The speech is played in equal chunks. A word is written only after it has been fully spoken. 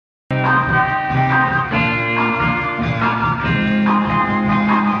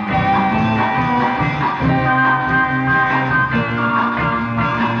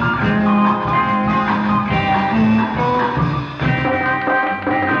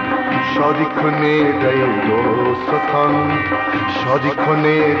شادی کنید ای دوستان، شادی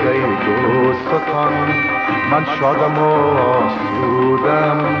کنید ای دوستان. من شادم و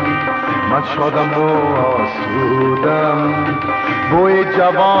آسودم، من شادم و آسودم. بوی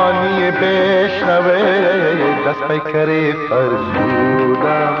جوانی بشنوه دست پیکر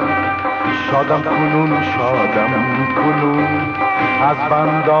فرزودم. شادم کنون، شادم کنون، از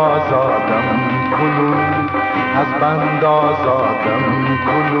بند آزادم کنون، از بند آزادم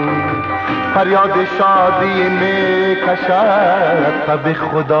کنون. فریاد شادی می کشد تب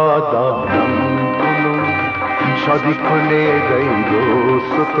خدا دادم کنون. شادی کنید ای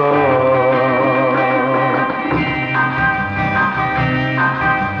دوستان.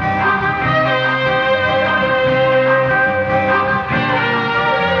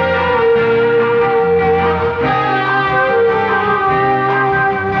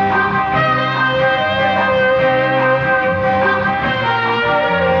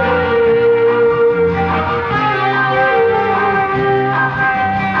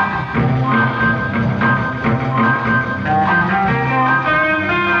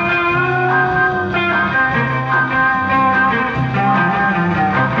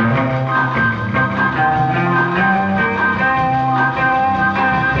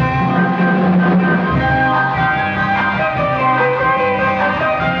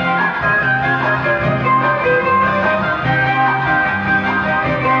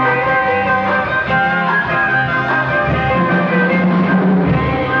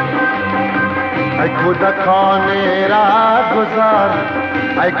 کودکان را گذر،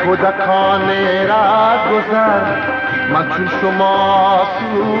 ای کودکان را گذر. من چون شما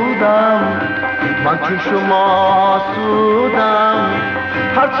سودم، من چون شما سودم.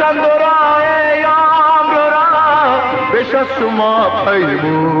 هرچند راه یام را بیش از شما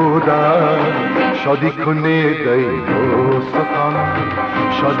پیمودم. شادی کنید ای دوستان،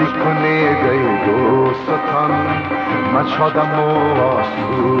 شادی کنید ای دوستان. من شادم و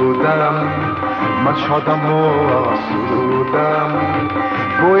آسودم، من شادم و آسودم.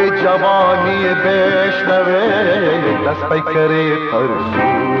 بوی جوانی بشنوه دست پیکر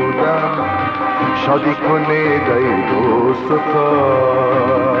فرزودم. شادی کنید ای دوستان.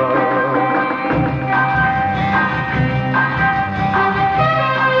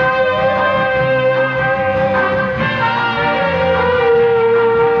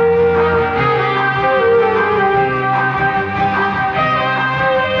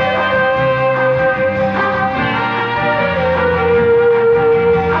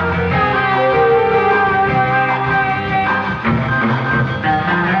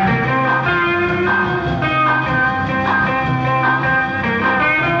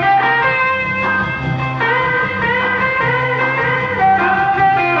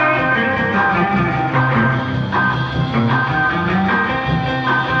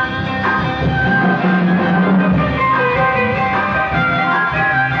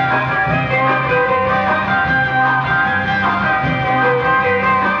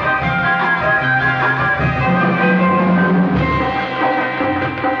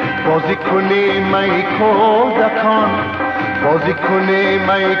 بازی کنیم ای کودکان، بازی کنیم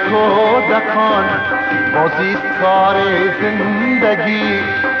ای کودکان. بازیست کار زندگی،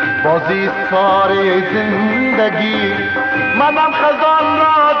 بازیست کار زندگی. منم خزان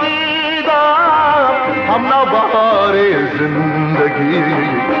را دیدم، هم نوبهار زندگی.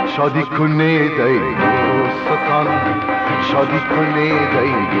 شادی کنید ای دوستان، شادی کنید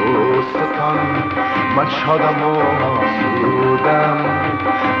ای دوستان. من شادم و آسودم،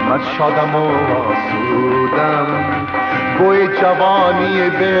 من شادم و آسودم. بوی جوانی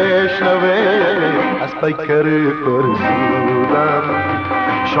بشنوه از پیکر فرزودم.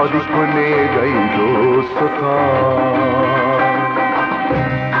 شادی کنید ای دوستان.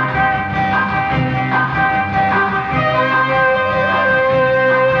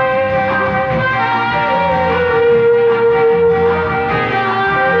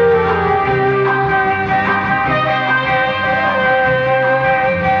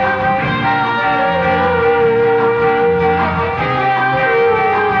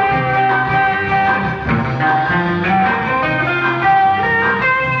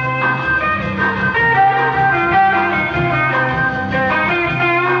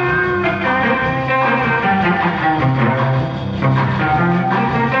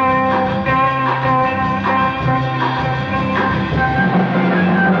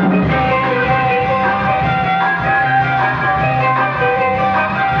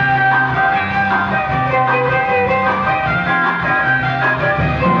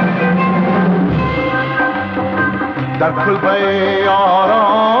 در کلبه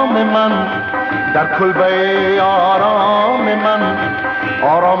آرام من، در کلبه آرام من.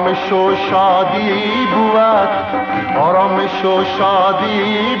 آرامش و شادی بود، آرامش و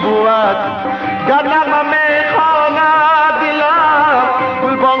شادی بود. گر نغمه میخواند دلم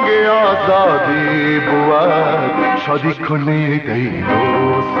گلبانگ آزادی بود. شادی کنید ای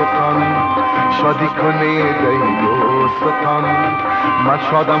دوستان، شادی کنید ای دوستان. من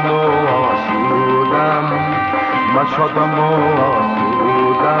شادم و آسودم، من شادم و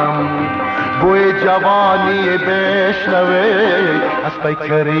آسودم. بوی جوانی بشنوید از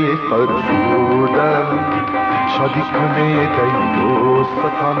پیکری فرسودم. شادی کنید ای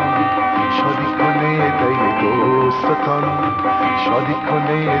دوستان، شادی کنید ای دوستان، شادی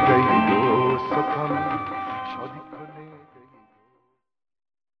کنید ای دوستان.